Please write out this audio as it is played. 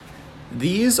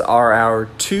These are our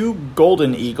two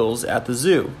golden eagles at the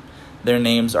zoo. Their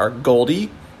names are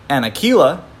Goldie and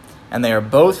Aquila, and they are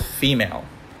both female.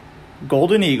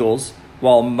 Golden eagles,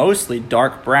 while mostly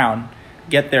dark brown,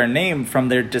 get their name from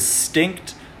their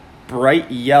distinct,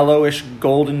 bright yellowish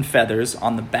golden feathers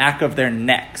on the back of their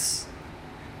necks.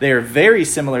 They are very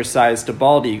similar size to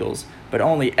bald eagles, but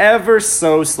only ever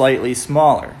so slightly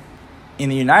smaller. In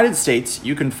the United States,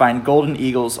 you can find golden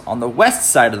eagles on the west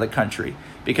side of the country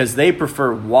because they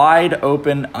prefer wide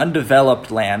open,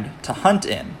 undeveloped land to hunt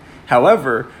in.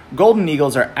 However, golden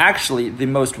eagles are actually the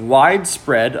most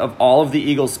widespread of all of the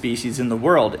eagle species in the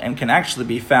world and can actually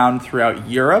be found throughout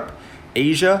Europe,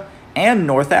 Asia, and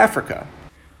North Africa.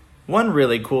 One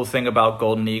really cool thing about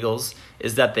golden eagles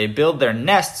is that they build their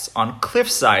nests on cliff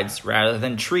sides rather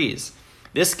than trees.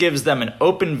 This gives them an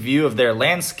open view of their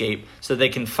landscape so they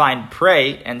can find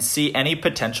prey and see any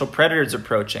potential predators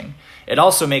approaching. It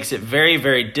also makes it very,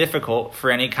 very difficult for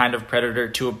any kind of predator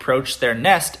to approach their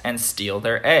nest and steal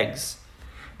their eggs.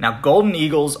 Now, golden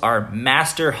eagles are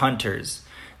master hunters.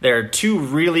 There are two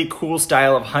really cool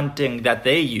styles of hunting that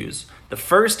they use. The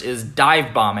first is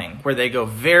dive bombing, where they go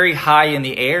very high in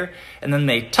the air and then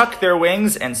they tuck their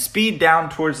wings and speed down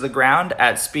towards the ground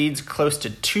at speeds close to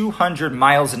 200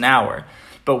 miles an hour.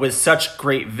 But with such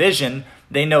great vision,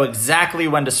 they know exactly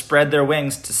when to spread their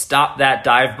wings to stop that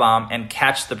dive bomb and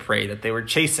catch the prey that they were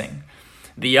chasing.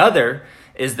 The other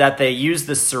is that they use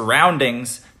the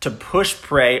surroundings to push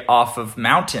prey off of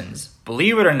mountains.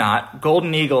 Believe it or not,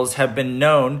 golden eagles have been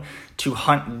known to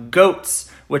hunt goats,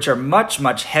 which are much,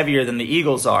 much heavier than the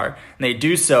eagles are. And they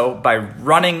do so by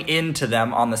running into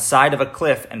them on the side of a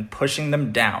cliff and pushing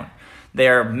them down. They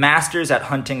are masters at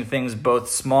hunting things both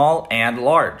small and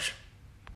large.